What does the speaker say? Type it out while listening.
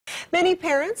Many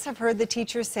parents have heard the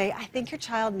teachers say, I think your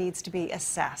child needs to be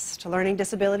assessed. Learning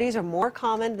disabilities are more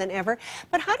common than ever,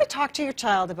 but how to talk to your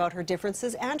child about her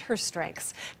differences and her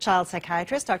strengths. Child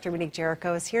psychiatrist Dr. Monique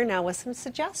Jericho is here now with some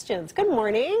suggestions. Good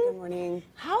morning. Good morning.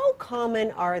 How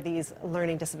common are these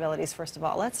learning disabilities, first of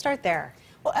all? Let's start there.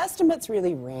 Well, estimates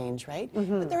really range, right?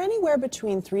 But they're anywhere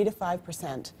between 3 to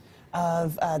 5%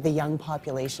 of the young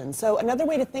population. So another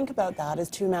way to think about that is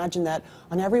to imagine that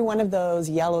on every one of those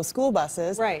yellow school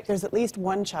buses, there's at least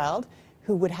one child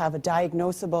who would have a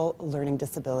diagnosable learning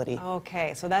disability.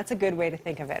 Okay, so that's a good way to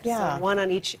think of it. Yeah. So one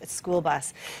on each school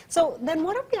bus. So then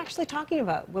what are we actually talking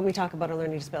about when we talk about a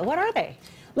learning disability? What are they?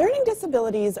 Learning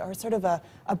Disabilities are sort of a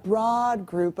broad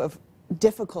group of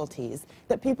difficulties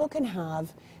that people can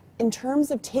have in terms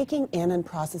of taking in and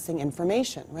processing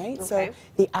information, right? Okay. So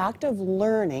the act of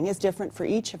learning is different for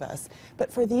each of us,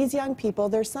 but for these young people,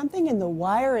 there's something in the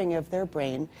wiring of their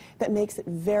brain that makes it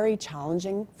very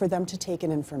challenging for them to take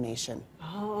in information.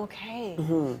 Oh, okay.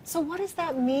 So what does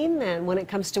that mean then when it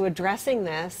comes to addressing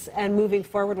this and moving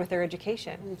forward with their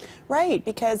education? Right,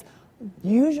 because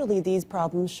usually these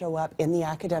problems show up in the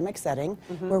academic setting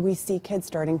where we see kids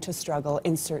starting to struggle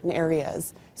in certain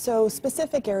areas. So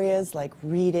specific areas like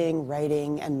reading,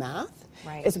 writing, and math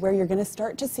is where you're going to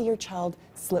start to see your child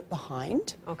slip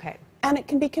behind. Okay. And it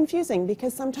can be confusing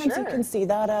because sometimes you can see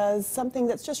that as something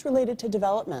that's just related to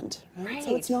development. Right?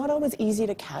 So it's not always easy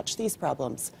to catch these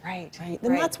problems. Right.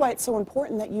 And that's why it's so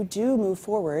important that you do move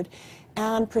forward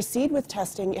and proceed with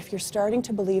testing if you're starting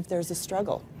to believe there's a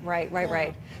struggle.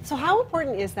 Right. So how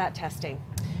important is that testing?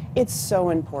 It's so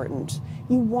important.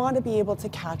 You want to be able to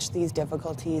catch these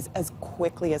difficulties as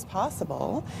quickly as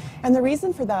possible. And the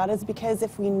reason for that is because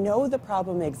if we know the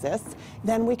problem exists,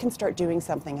 then we can start doing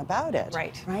something about it.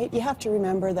 Right? You have to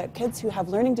remember that kids who have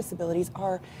learning disabilities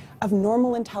are of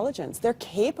normal intelligence. They're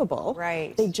capable.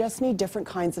 They just need different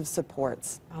kinds of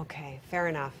supports. Okay, fair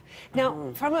enough. Now,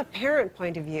 from a parent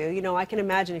point of view, you know, I can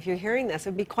imagine if you're hearing this, it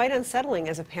would be quite unsettling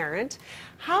as a parent.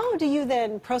 How do you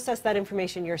then process that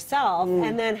information yourself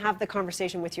and then have the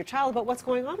conversation with your child about what's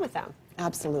going on with them?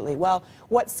 Absolutely. Well,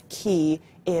 what's key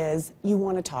is you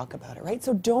want to talk about it, right?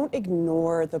 So don't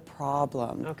ignore the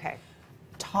problem. Okay.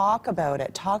 Talk about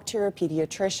it. Talk to your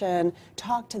pediatrician,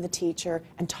 talk to the teacher,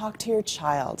 and talk to your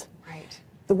child.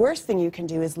 The worst thing you can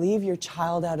do is leave your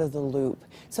child out of the loop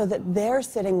so that they're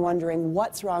sitting wondering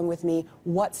what's wrong with me,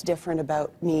 what's different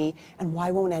about me, and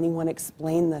why won't anyone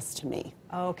explain this to me?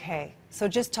 Okay, so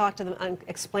just talk to them and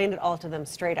explain it all to them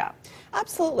straight up.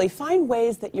 Absolutely. Find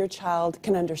ways that your child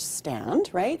can understand,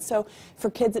 right? So for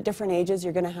kids at different ages,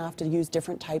 you're going to have to use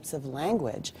different types of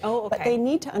language. But they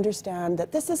need to understand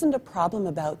that this isn't a problem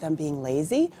about them being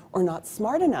lazy or not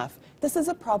smart enough. This is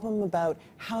a problem about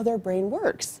how their brain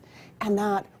works. And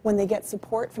that when they get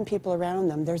support from people around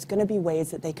them, there's going to be ways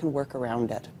that they can work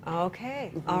around it.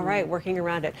 Okay. All right, working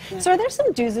around it. So are there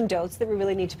some do's and don'ts that we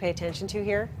really need to pay attention to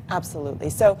here?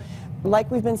 Absolutely. So like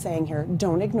we've been saying here,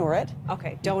 don't ignore it.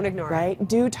 Okay, don't ignore it. Right?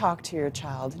 Do talk to your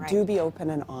child. Do be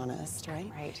open and honest,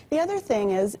 right? The other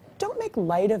thing is, don't make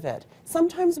light of it.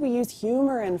 Sometimes we use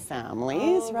humor in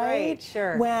families,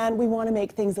 when we want to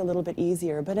make things a little bit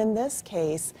easier. But in this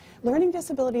case, learning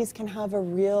disabilities can have a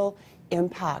real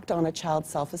impact on a child's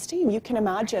self-esteem. You can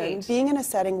imagine being in a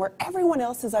setting where everyone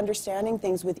else is understanding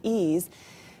things with ease,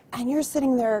 and you're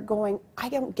sitting there going, I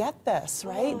don't get this,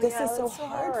 right? This is so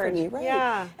hard for me,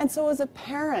 And so as a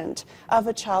parent of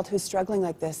a child who's struggling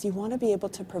like this, you want to be able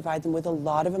to provide them with a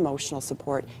lot of emotional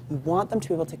support. You want them to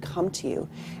be able to come to you,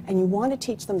 and you want to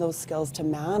teach them those skills to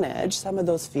manage some of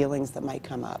those feelings that might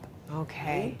come up.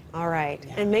 Okay, all right.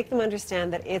 And make them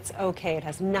understand that it's okay. It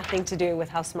has nothing to do with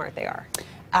how smart they are.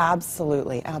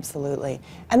 Absolutely, absolutely.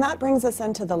 And that brings us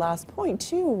into the last point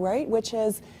too, right? Which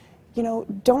is, you know,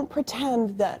 don't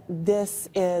pretend that this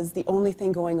is the only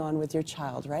thing going on with your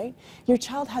child, right? Your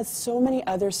child has so many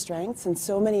other strengths and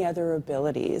so many other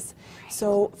abilities.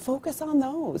 So focus on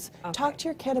those. Talk to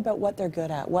your kid about what they're good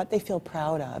at, what they feel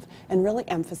proud of, and really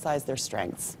emphasize their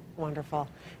strengths. Wonderful.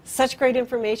 Such great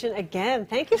information. Again,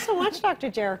 thank you so much,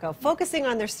 Dr. Jericho. Focusing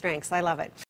on their strengths. I love it.